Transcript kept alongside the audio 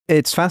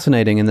It's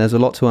fascinating, and there's a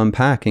lot to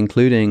unpack,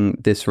 including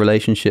this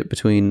relationship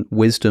between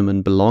wisdom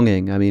and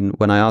belonging. I mean,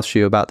 when I asked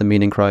you about the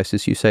meaning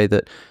crisis, you say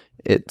that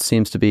it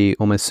seems to be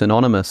almost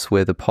synonymous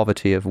with the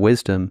poverty of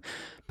wisdom.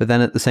 But then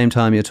at the same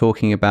time, you're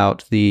talking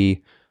about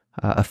the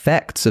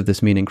effects of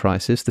this meaning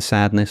crisis, the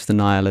sadness, the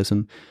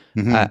nihilism,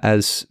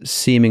 as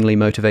seemingly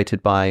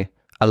motivated by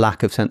a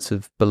lack of sense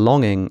of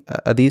belonging.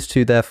 Are these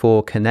two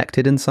therefore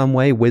connected in some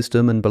way,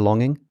 wisdom and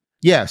belonging?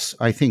 Yes,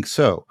 I think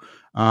so.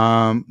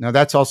 Now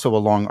that's also a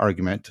long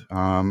argument.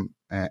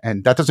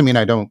 And that doesn't mean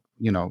I don't,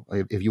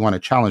 if you want to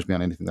challenge me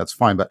on anything, that's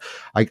fine. But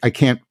I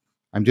can't,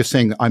 I'm just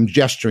saying I'm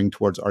gesturing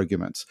towards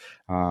arguments.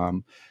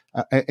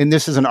 And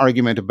this is an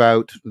argument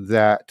about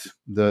that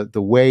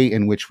the way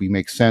in which we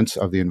make sense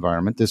of the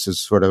environment. This is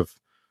sort of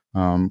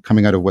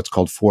coming out of what's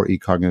called 4E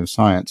cognitive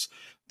science.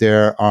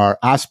 There are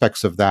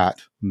aspects of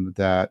that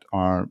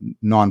are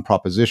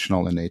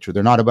non-propositional in nature.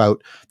 They're not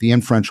about the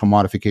inferential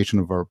modification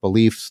of our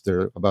beliefs.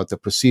 They're about the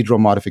procedural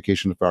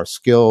modification of our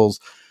skills,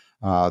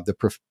 the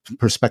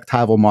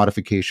perspectival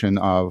modification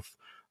of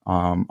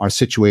our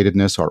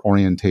situatedness, our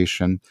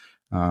orientation,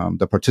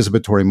 the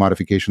participatory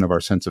modification of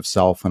our sense of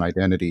self and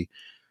identity.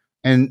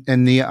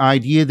 And the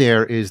idea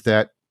there is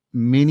that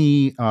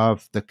many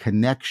of the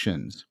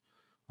connections,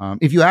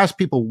 if you ask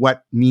people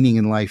what meaning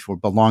in life or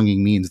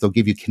belonging means, they'll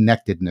give you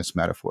connectedness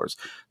metaphors.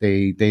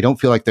 They don't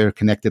feel like they're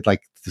connected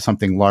like to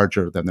something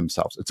larger than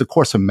themselves. It's of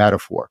course a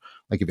metaphor.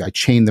 Like if I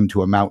chained them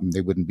to a mountain,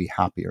 they wouldn't be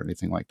happy or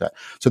anything like that.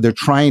 So they're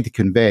trying to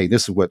convey,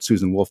 this is what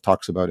Susan Wolf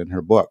talks about in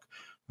her book,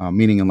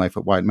 Meaning in Life,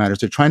 Why It Matters.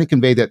 They're trying to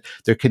convey that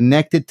they're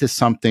connected to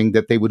something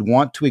that they would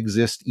want to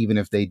exist even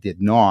if they did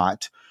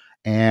not,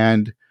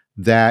 and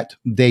that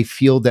they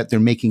feel that they're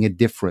making a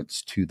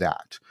difference to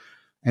that.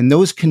 And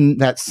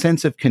that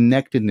sense of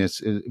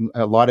connectedness,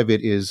 a lot of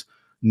it is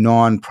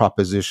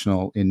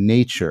non-propositional in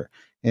nature.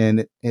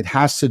 And it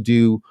has to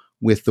do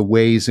with the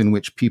ways in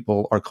which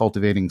people are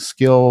cultivating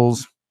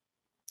skills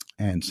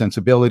and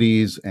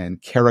sensibilities and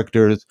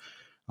characters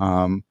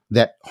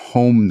that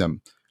home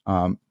them.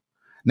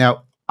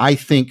 Now, I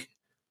think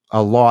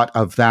a lot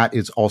of that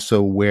is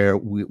also where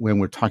when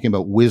we're talking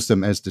about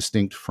wisdom as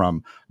distinct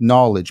from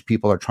knowledge,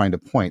 people are trying to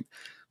point.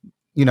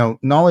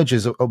 Knowledge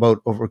is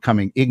about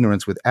overcoming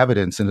ignorance with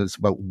evidence, and it's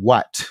about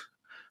what.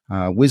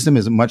 Wisdom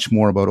is much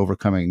more about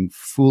overcoming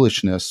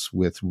foolishness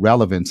with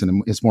relevance,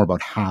 and it's more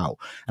about how.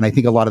 And I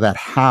think a lot of that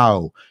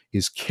how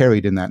is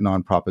carried in that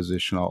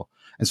non-propositional.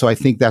 And so I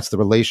think that's the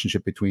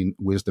relationship between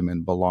wisdom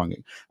and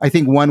belonging. I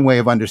think one way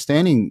of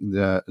understanding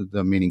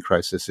the meaning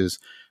crisis is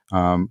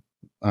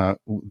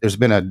there's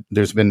been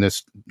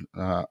this,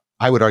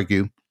 I would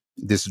argue,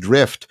 this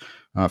drift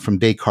from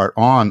Descartes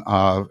on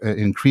of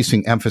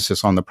increasing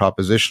emphasis on the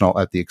propositional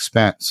at the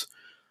expense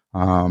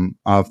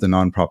of the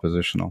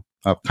non-propositional,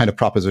 kind of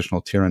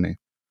propositional tyranny.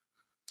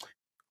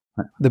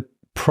 The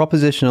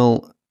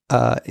propositional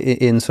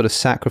in sort of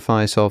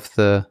sacrifice of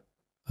the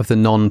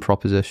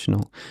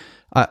non-propositional.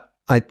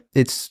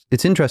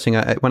 It's interesting.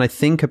 When I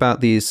think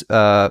about these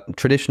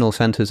traditional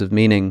centers of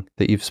meaning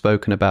that you've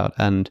spoken about,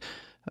 and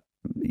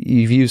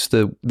you've used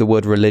the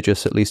word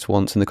religious at least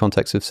once in the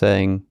context of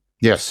saying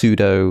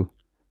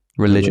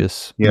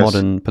pseudo-religious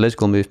modern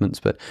political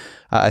movements, but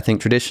I think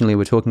traditionally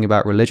we're talking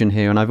about religion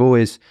here, and I've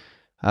always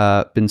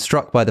been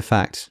struck by the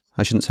fact,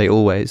 I shouldn't say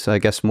always, I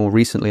guess more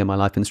recently in my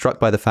life, been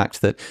struck by the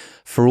fact that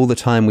for all the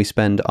time we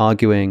spend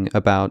arguing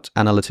about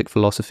analytic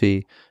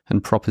philosophy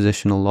and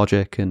propositional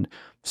logic and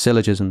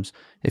syllogisms,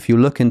 if you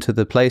look into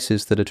the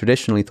places that are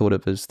traditionally thought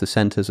of as the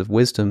centers of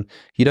wisdom,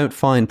 you don't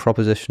find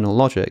propositional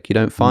logic, you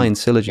don't find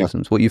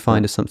syllogisms. What you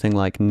find is something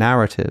like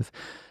narrative.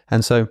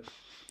 And so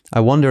I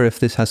wonder if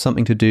this has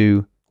something to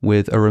do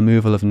with a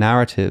removal of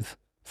narrative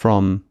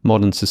from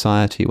modern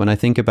society. When I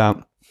think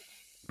about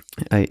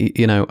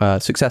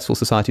successful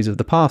societies of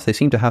the past, they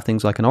seem to have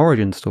things like an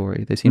origin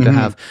story. They seem to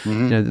have,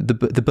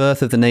 the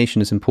birth of the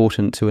nation is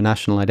important to a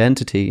national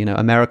identity.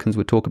 Americans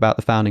would talk about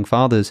the founding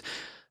fathers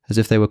as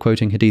if they were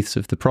quoting hadiths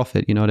of the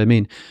Prophet. You know what I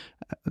mean?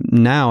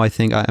 Now, I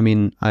think, I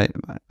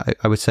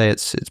would say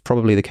it's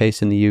probably the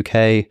case in the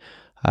UK.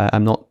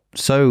 I'm not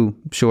so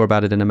sure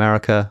about it in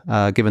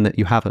America, given that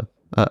you have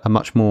a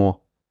much more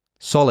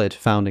solid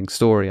founding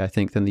story, I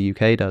think, than the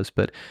UK does.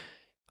 But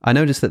I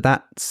noticed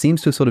that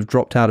seems to have sort of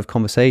dropped out of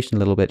conversation a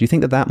little bit. Do you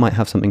think that might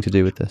have something to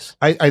do with this?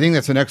 I think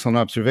that's an excellent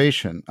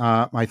observation.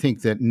 I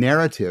think that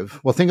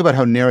narrative, well, think about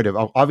how narrative,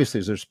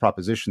 obviously there's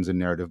propositions in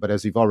narrative, but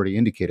as you've already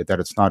indicated, that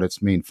it's not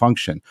its main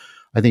function.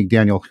 I think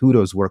Daniel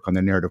Hutto's work on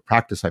the narrative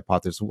practice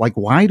hypothesis, like,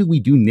 why do we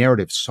do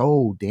narrative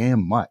so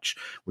damn much?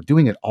 We're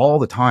doing it all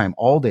the time,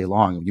 all day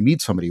long. You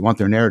meet somebody, you want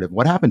their narrative.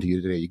 What happened to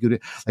you today? You go to,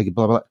 like,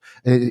 blah, blah,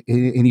 blah.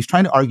 And he's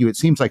trying to argue it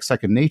seems like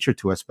second nature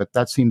to us, but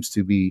that seems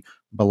to be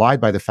belied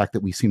by the fact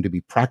that we seem to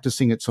be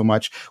practicing it so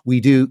much.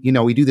 We do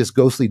this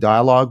ghostly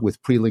dialogue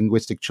with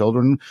pre-linguistic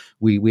children.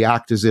 We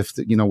act as if,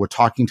 we're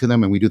talking to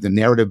them, and we do the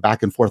narrative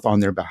back and forth on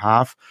their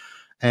behalf.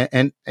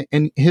 And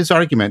his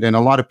argument, and a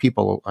lot of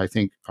people I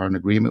think are in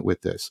agreement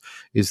with this,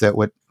 is that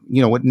what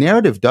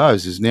narrative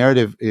does is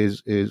narrative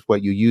is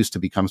what you use to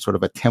become sort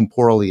of a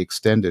temporally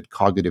extended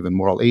cognitive and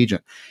moral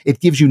agent.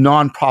 It gives you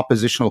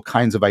non-propositional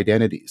kinds of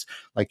identities,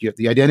 like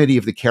the identity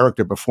of the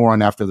character before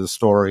and after the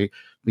story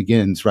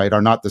begins, right,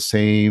 are not the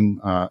same,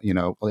 in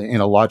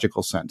a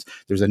logical sense.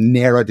 There's a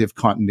narrative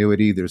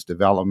continuity, there's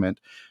development,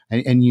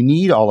 and you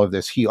need all of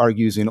this, he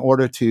argues, in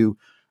order to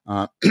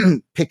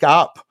pick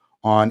up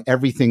on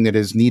everything that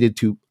is needed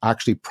to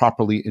actually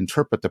properly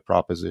interpret the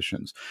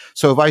propositions.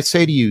 So if I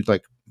say to you,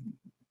 like,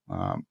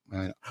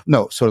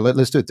 no, so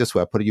let's do it this way.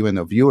 I'll put you in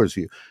the viewer's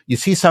view. You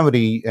see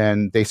somebody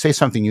and they say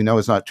something you know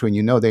is not true, and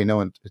you know they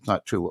know it's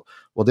not true.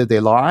 Well, did they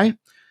lie?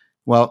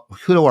 Well,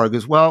 Hutto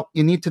argues, well,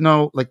 you need to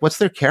know, like, what's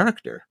their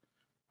character?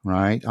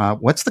 Right?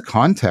 What's the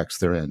context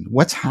they're in?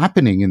 What's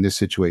happening in this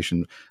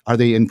situation? Are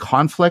they in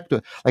conflict?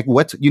 Like,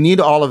 you need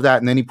all of that.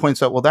 And then he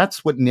points out, well,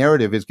 that's what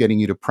narrative is getting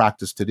you to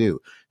practice to do.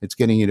 It's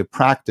getting you to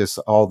practice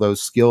all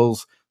those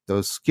skills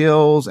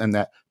and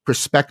that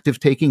perspective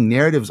taking.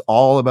 Narrative's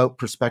all about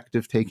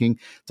perspective taking.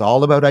 It's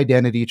all about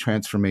identity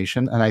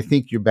transformation. And I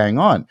think you're bang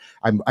on.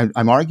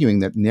 I'm arguing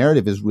that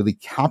narrative is really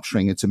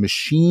capturing. It's a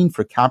machine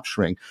for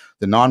capturing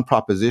the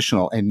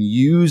non-propositional and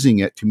using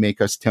it to make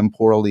us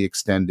temporally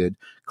extended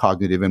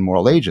cognitive and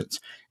moral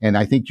agents. And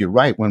I think you're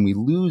right. When we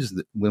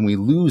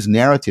lose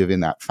narrative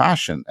in that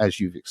fashion, as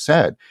you've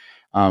said,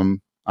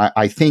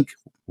 I think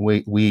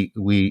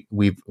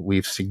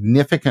we've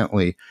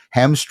significantly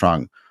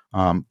hamstrung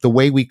the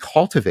way we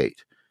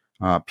cultivate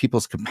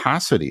people's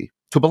capacity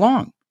to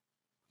belong,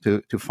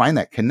 to find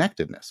that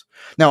connectedness.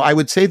 Now, I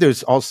would say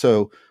there's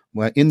also,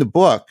 in the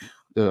book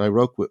that I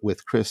wrote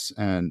with Chris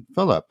and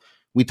Philip,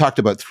 we talked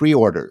about three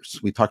orders.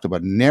 We talked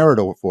about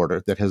narrative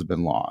order that has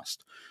been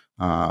lost.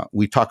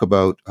 We talk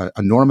about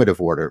a normative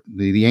order.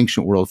 The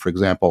ancient world, for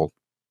example,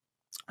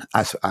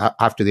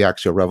 after the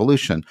Axial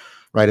Revolution,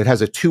 right? It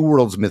has a two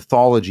worlds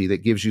mythology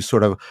that gives you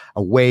sort of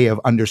a way of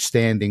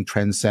understanding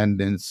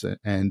transcendence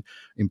and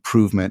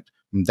improvement.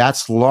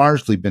 That's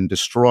largely been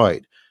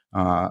destroyed,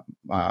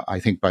 I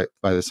think, by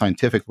the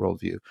scientific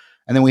worldview.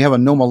 And then we have a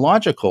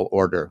nomological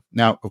order.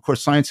 Now, of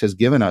course, science has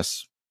given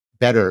us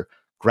better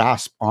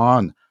grasp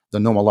on the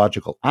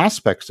nomological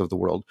aspects of the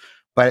world,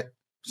 but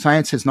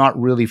science has not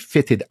really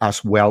fitted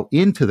us well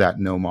into that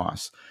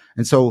nomos.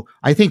 And so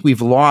I think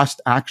we've lost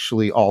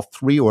actually all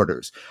three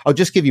orders. I'll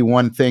just give you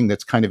one thing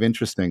that's kind of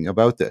interesting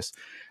about this.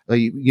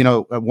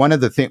 One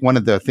of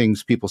the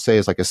things people say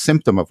is like a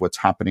symptom of what's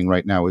happening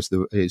right now is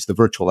the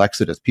virtual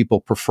exodus.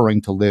 People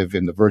preferring to live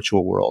in the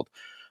virtual world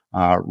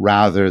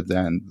rather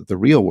than the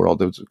real world.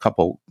 There's a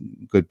couple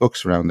good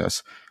books around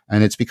this,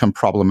 and it's become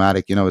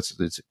problematic.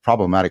 It's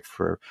problematic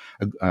for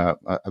a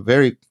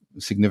very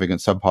significant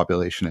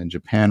subpopulation in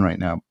Japan right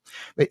now.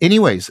 But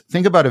anyways,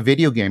 think about a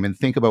video game and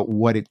think about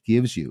what it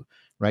gives you,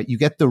 right? You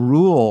get the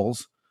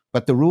rules,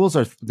 but the rules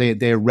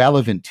they're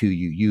relevant to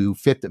you. You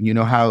fit them. You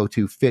know how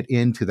to fit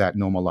into that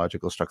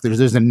nomological structure.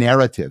 There's a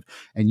narrative,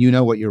 and you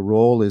know what your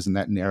role is in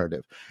that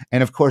narrative.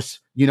 And of course,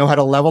 you know how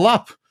to level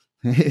up.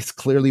 It's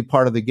clearly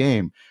part of the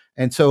game.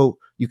 And so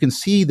you can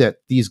see that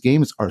these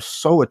games are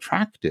so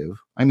attractive.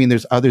 I mean,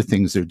 there's other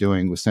things they're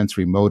doing with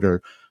sensory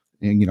motor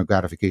and,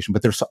 gratification,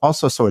 but they're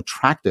also so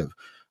attractive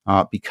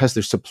because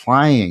they're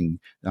supplying,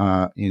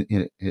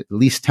 in at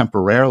least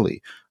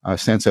temporarily, a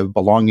sense of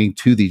belonging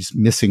to these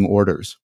missing orders.